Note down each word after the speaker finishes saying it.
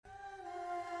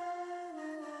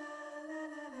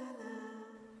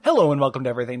Hello and welcome to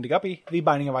Everything to Guppy, the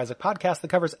Binding of Isaac podcast that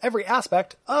covers every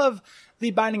aspect of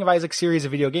the Binding of Isaac series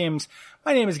of video games.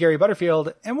 My name is Gary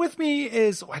Butterfield, and with me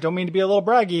is, I don't mean to be a little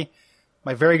braggy,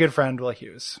 my very good friend Will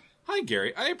Hughes. Hi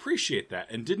Gary, I appreciate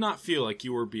that, and did not feel like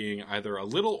you were being either a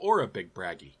little or a big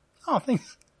braggy. Oh,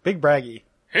 thanks. Big braggy.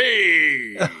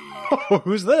 Hey!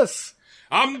 Who's this?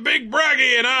 I'm Big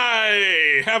Braggy, and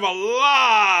I have a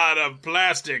lot of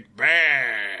plastic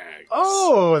bags.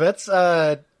 Oh, that's,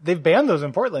 they've banned those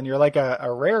in Portland. You're like a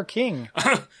rare king.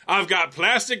 I've got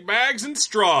plastic bags and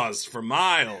straws for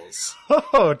miles.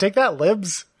 Oh, take that,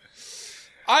 libs.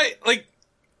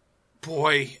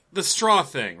 Boy, the straw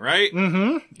thing, right?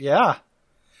 Mm-hmm, yeah.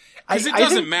 Because it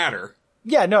doesn't matter.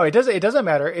 Yeah, no, it doesn't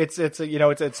matter. It's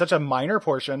such a minor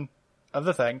portion of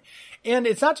the thing. And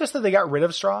it's not just that they got rid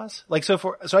of straws. Like, so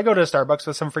I go to Starbucks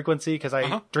with some frequency because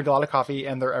I drink a lot of coffee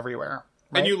and they're everywhere.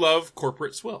 Right? And you love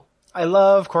corporate swill. I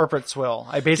love corporate swill.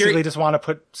 I basically just want to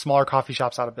put smaller coffee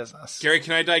shops out of business. Gary,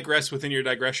 can I digress within your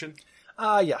digression?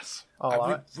 Yes.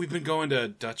 We've been going to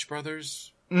Dutch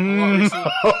Brothers.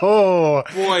 Oh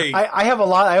boy, I have a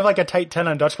lot. I have like a tight 10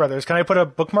 on Dutch Brothers. Can I put a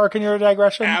bookmark in your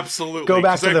digression? Absolutely. Go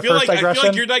back to the first digression. I feel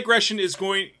like your digression is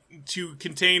going to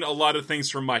contain a lot of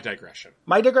things from my digression.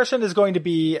 My digression is going to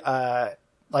be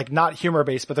like not humor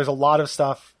based, but there's a lot of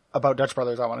stuff about Dutch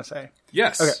Brothers I want to say.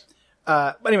 Yes. Okay.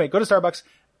 But anyway, go to Starbucks.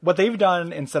 What they've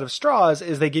done instead of straws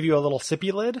is they give you a little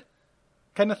sippy lid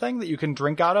kind of thing that you can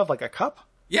drink out of, like a cup.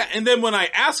 Yeah, and then when I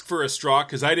ask for a straw,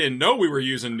 because I didn't know we were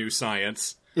using new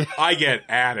science, I get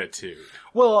attitude.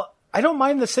 Well, I don't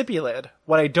mind the sippy lid.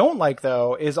 What I don't like,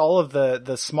 though, is all of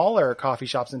the smaller coffee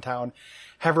shops in town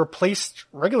have replaced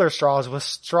regular straws with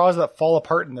straws that fall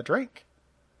apart in the drink.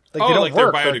 Like, they don't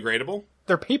work. They're biodegradable?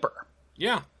 They're paper.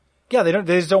 Yeah. Yeah, they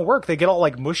just don't work. They get all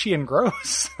like mushy and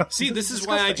gross. See, this is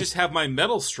why I just have my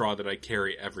metal straw that I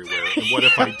carry everywhere. And what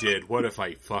if I did? What if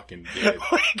I fucking did?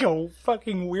 Like a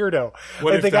fucking weirdo.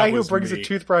 What like if the guy that who was brings me? a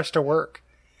toothbrush to work.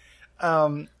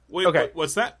 Wait, okay.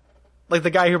 What's that? Like the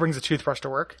guy who brings a toothbrush to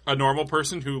work. A normal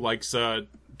person who likes to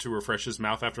refresh his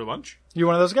mouth after lunch? You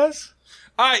one of those guys?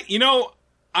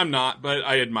 I'm not, but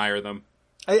I admire them.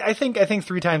 I think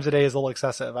 3 times a day is a little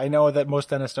excessive. I know that most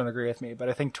dentists don't agree with me, but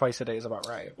I think twice a day is about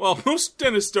right. Well, most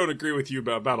dentists don't agree with you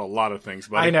about a lot of things,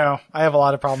 buddy. I know. I have a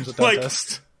lot of problems with like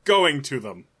dentists. Going to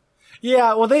them.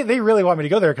 Yeah, well, they really want me to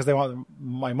go there because they want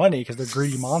my money because they're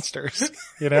greedy monsters,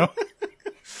 you know?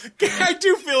 I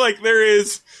do feel like there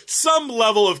is some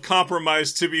level of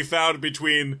compromise to be found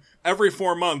between every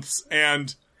 4 months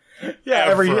and yeah,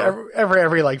 ever.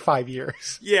 every like 5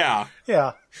 years. Yeah.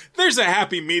 Yeah. There's a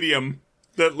happy medium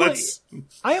that lets...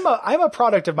 I'm a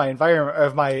product of my environment,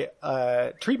 of my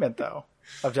treatment though,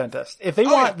 of dentists. If they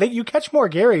want, you catch more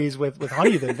Garys with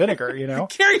honey than vinegar, you know?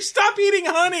 Gary, stop eating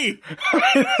honey!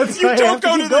 You don't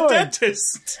go to the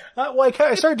dentist! Well,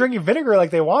 I started drinking vinegar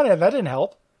like they wanted, and that didn't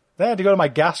help. Then I had to go to my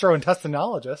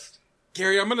gastrointestinologist.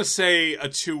 Gary, I'm going to say a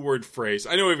 2-word phrase.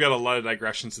 I know we've got a lot of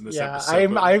digressions in this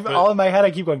episode. But all in my head,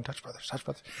 I keep going, Dutch Brothers,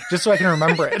 just so I can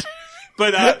remember it.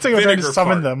 But so I'm trying to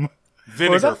summon them.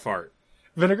 Vinegar fart.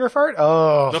 Vinegar fart?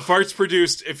 Oh. The fart's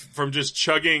produced from just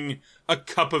chugging a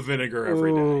cup of vinegar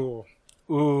every day.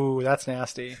 Ooh, that's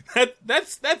nasty.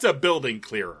 That's a building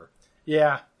clearer.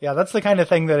 Yeah, that's the kind of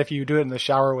thing that if you do it in the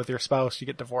shower with your spouse, you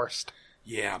get divorced.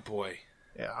 Yeah, boy.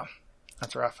 Yeah,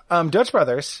 that's rough. Dutch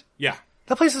Brothers. Yeah.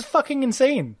 That place is fucking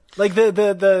insane. Like we're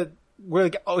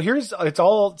like, it's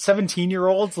all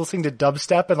 17-year-olds listening to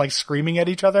dubstep and like screaming at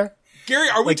each other. Gary,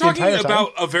 are we talking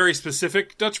about a very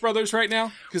specific Dutch Brothers right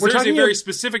now? Because there's a very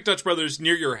specific Dutch Brothers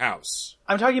near your house.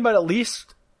 I'm talking about at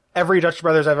least every Dutch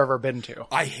Brothers I've ever been to.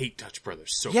 I hate Dutch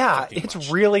Brothers so fucking much. It's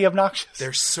really obnoxious.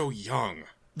 They're so young.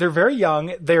 They're very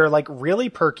young. They're like really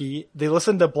perky. They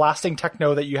listen to blasting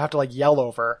techno that you have to like yell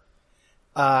over.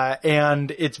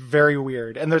 And it's very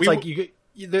weird. And there's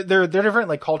they're different,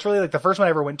 like culturally. Like the first one I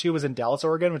ever went to was in Dallas,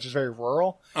 Oregon, which is very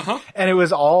rural. And it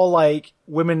was all like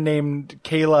women named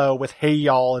Kayla with hey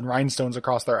y'all and rhinestones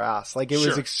across their ass. Like it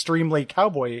was extremely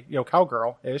cowboy,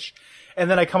 cowgirl-ish. And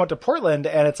then I come up to Portland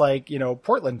and it's like,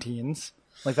 Portland teens,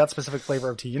 like that specific flavor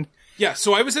of teen. Yeah.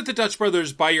 So I was at the Dutch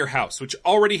Brothers by your house, which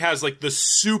already has like the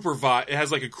super vibe. It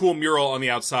has like a cool mural on the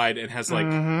outside and has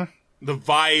like the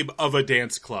vibe of a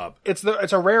dance club. It's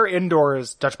a rare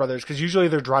indoors Dutch Brothers because usually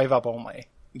they're drive up only.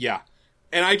 Yeah.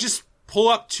 And I just pull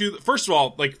up to first of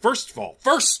all,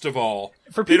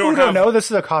 for people who don't know, this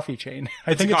is a coffee chain.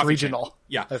 I think it's regional.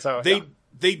 Chain. Yeah.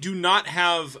 They do not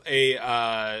have a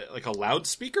like a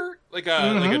loudspeaker, like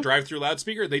a drive-through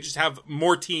loudspeaker. They just have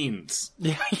more teens.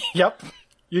 Yeah. Yep.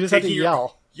 You just have to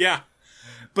yell. Yeah.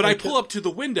 But I pull up to the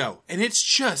window, and it's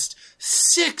just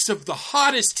 6 of the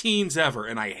hottest teens ever,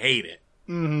 and I hate it.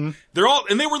 Mm-hmm. They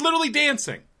were literally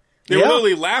dancing. They were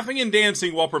literally laughing and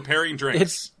dancing while preparing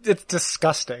drinks. It's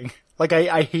disgusting. Like,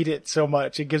 I hate it so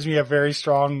much. It gives me a very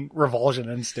strong revulsion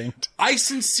instinct. I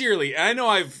sincerely, and I know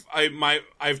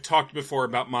I've talked before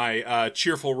about my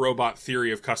cheerful robot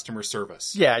theory of customer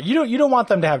service. Yeah, you don't want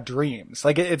them to have dreams.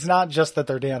 Like, it's not just that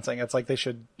they're dancing. It's like they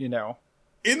should, In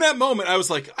that moment, I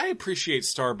was like, I appreciate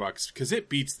Starbucks because it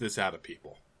beats this out of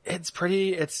people. It's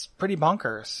pretty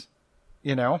bonkers,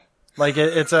 Like,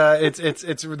 it's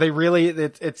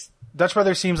Dutch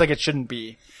Brothers seems like it shouldn't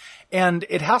be. And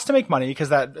it has to make money because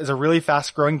that is a really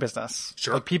fast growing business.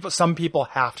 Sure. Like some people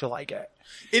have to like it.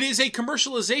 It is a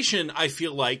commercialization, I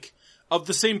feel like, of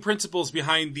the same principles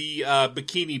behind the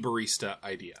bikini barista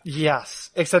idea. Yes.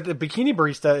 Except the bikini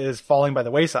barista is falling by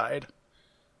the wayside.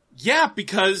 Yeah,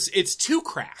 because it's too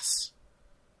crass.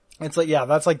 It's like, yeah,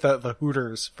 that's like the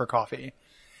Hooters for coffee.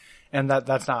 And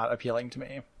that's not appealing to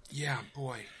me. Yeah,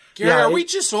 boy. Gary, are we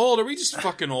just old? Are we just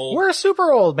fucking old? We're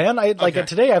super old, man.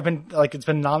 Today I've been, it's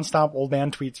been nonstop old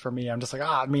man tweets for me. I'm just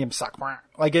like, memes suck.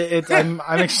 Like, I'm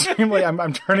extremely,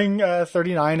 I'm turning,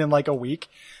 39 in like a week.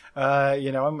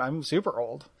 I'm super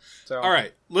old. So. All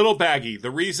right. Little Baggy.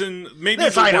 The reason, maybe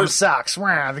this item sucks.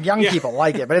 The young people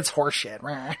like it, but it's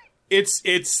horseshit.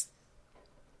 It's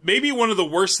maybe one of the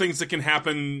worst things that can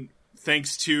happen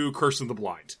thanks to Curse of the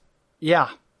Blind.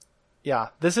 Yeah. Yeah.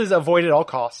 This is avoid at all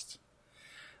costs.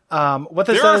 What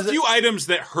this there are does, a few items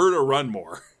that hurt or run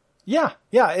more. Yeah.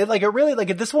 Yeah. It really,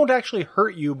 this won't actually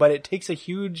hurt you, but it takes a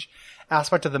huge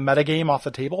aspect of the metagame off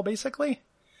the table, basically.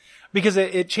 Because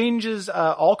it changes,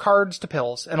 all cards to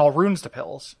pills and all runes to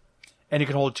pills. And you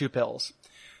can hold 2 pills.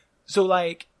 So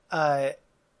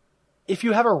if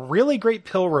you have a really great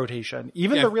pill rotation,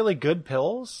 even the really good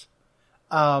pills,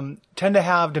 tend to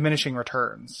have diminishing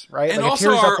returns, right? And like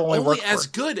also are only as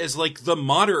good as the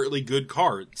moderately good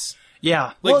cards.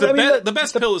 Yeah. Like the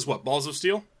best pill is what? Balls of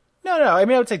Steel? No. I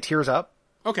would say Tears Up.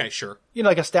 Okay, sure.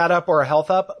 Like a stat up or a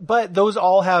health up, but those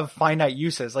all have finite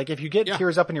uses. Like if you get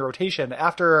Tears Up in your rotation,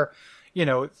 after,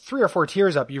 3 or 4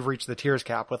 Tears Up, you've reached the Tears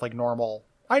cap with normal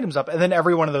items up, and then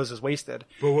every one of those is wasted.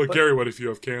 But Gary, what if you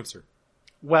have cancer?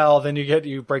 Well, then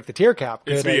you break the tier cap.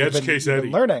 It's me, Edge Case Eddie.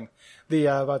 Learning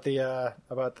about the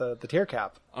tier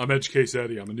cap. I'm Edge Case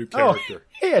Eddie. I'm a new character.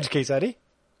 Hey, Edge Case Eddie.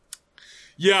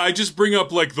 Yeah, I just bring up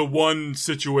the one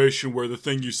situation where the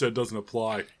thing you said doesn't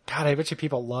apply. God, I bet you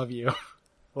people love you.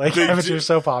 I bet you're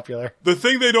so popular. The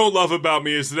thing they don't love about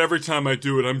me is that every time I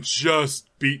do it, I'm just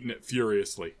beating it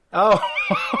furiously. Oh,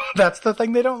 that's the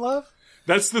thing they don't love?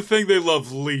 That's the thing they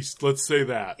love least. Let's say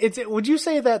that. Would you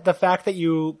say that the fact that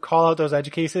you call out those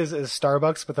edge cases is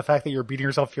Starbucks, but the fact that you're beating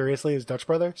yourself furiously is Dutch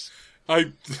Brothers?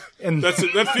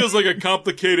 That feels like a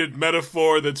complicated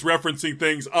metaphor that's referencing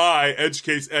things Edge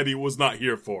Case Eddie, was not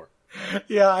here for.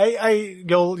 Yeah,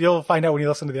 you'll find out when you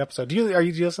listen to the episode. Do you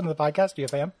listen to the podcast? Do you a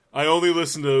fan? I only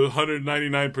listen to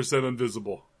 199%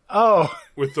 Invisible. Oh.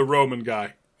 With the Roman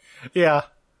guy. Yeah.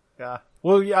 Yeah.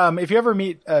 Well, if you ever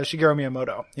meet Shigeru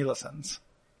Miyamoto, he listens.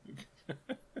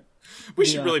 We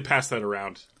should really pass that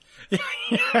around.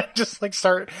 Yeah, just make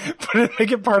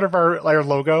it part of our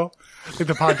logo, like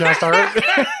the podcast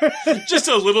art. Just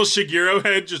a little Shigeru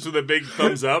head, just with a big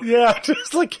thumbs up. Yeah,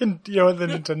 just the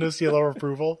Nintendo seal of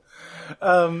approval.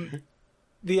 But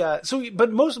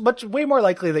way more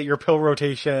likely that your pill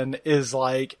rotation is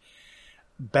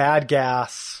bad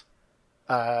gas,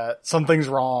 something's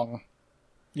wrong.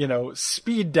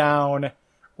 Speed down,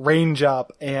 range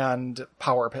up, and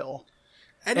power pill.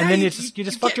 And then you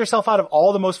just fucked yourself out of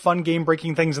all the most fun game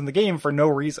breaking things in the game for no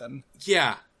reason.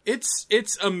 Yeah.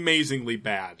 It's amazingly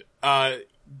bad.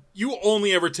 You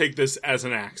only ever take this as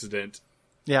an accident.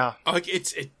 Yeah.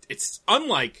 It's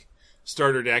unlike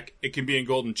Starter Deck. It can be in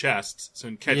golden chests, so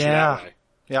you can catch you that way.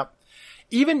 Yep.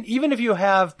 Even if you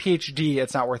have PhD,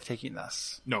 it's not worth taking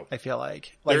this. No. I feel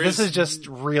like this is just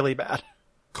really bad.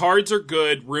 Cards are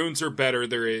good, runes are better.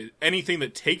 There is anything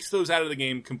that takes those out of the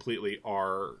game completely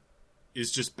is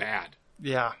just bad.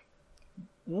 Yeah,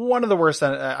 one of the worst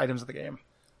items of the game.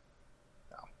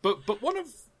 No. But one of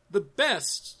the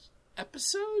best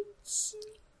episodes.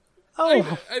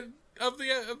 Of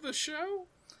the show.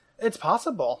 It's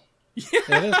possible. Yeah.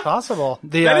 It is possible.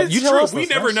 That is you true. tell us, we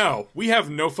never know. We have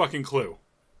no fucking clue.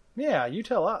 Yeah, you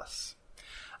tell us.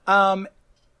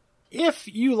 If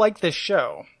you like this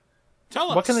show. Tell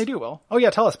us. What can they do, Will? Oh, yeah,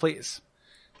 tell us, please.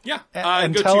 Yeah.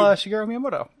 And tell Shigeru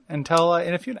Miyamoto. And tell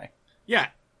Inafune. Yeah,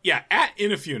 at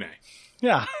Inafune.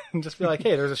 Yeah, and just be like,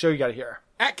 hey, there's a show you gotta hear.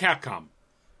 At Capcom.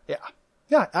 Yeah,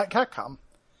 at Capcom.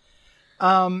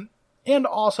 And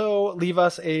also leave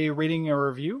us a rating or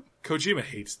review. Kojima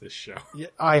hates this show. Yeah,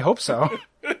 I hope so.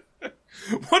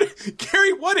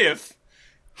 Gary, what if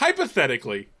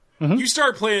hypothetically, you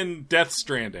start playing Death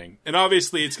Stranding, and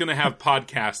obviously it's going to have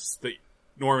podcasts that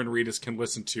Norman Reedus can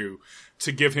listen to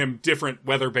give him different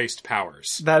weather-based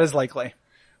powers. That is likely.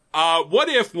 What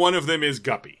if one of them is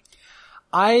Guppy?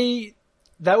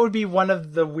 That would be one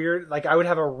of the weird, like, I would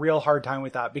have a real hard time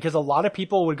with that, because a lot of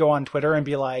people would go on Twitter and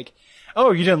be like,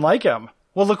 oh, you didn't like him.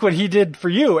 Well, look what he did for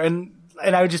you. And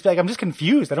I would just be like, I'm just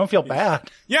confused. I don't feel bad.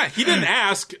 Yeah, he didn't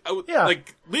ask. Yeah.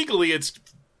 Like, legally, it's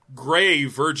gray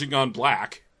verging on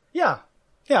black. Yeah.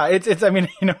 Yeah, it's, I mean,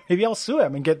 maybe I'll sue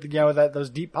him and get, those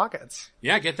deep pockets.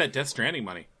 Yeah, get that Death Stranding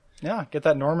money. Yeah, get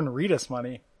that Norman Reedus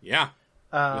money. Yeah.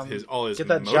 With all his get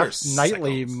that motorcycles. Jeff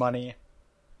Knightley money.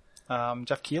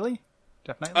 Jeff Keighley?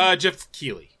 Jeff Knightley? Jeff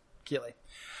Keighley.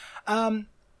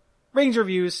 Ratings,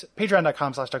 reviews,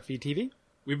 patreon.com/DuckFeedTV.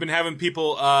 We've been having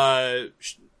people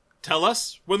tell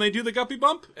us when they do the Guppy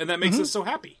Bump, and that makes us so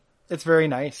happy. It's very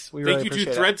nice. We Thank you really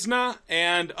to appreciate Threadsna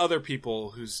and other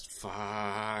people who's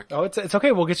fuck. Oh, it's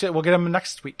okay. We'll get them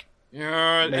next week.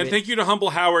 Yeah, and thank you to Humble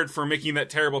Howard for making that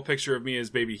terrible picture of me as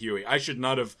Baby Huey. I should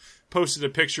not have posted a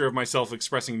picture of myself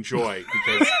expressing joy,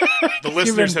 because the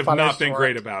listeners have not been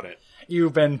great about it.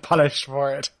 You've been punished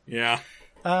for it. Yeah.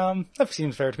 That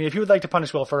seems fair to me. If you would like to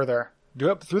punish Will further,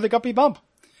 do it through the Guppy Bump.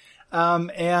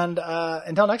 And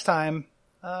until next time,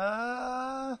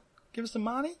 give us some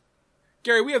money.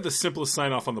 Gary, we have the simplest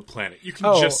sign-off on the planet. You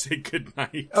can just say good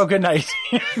night. Oh, good night.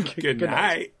 Good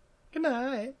night. Good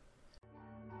night.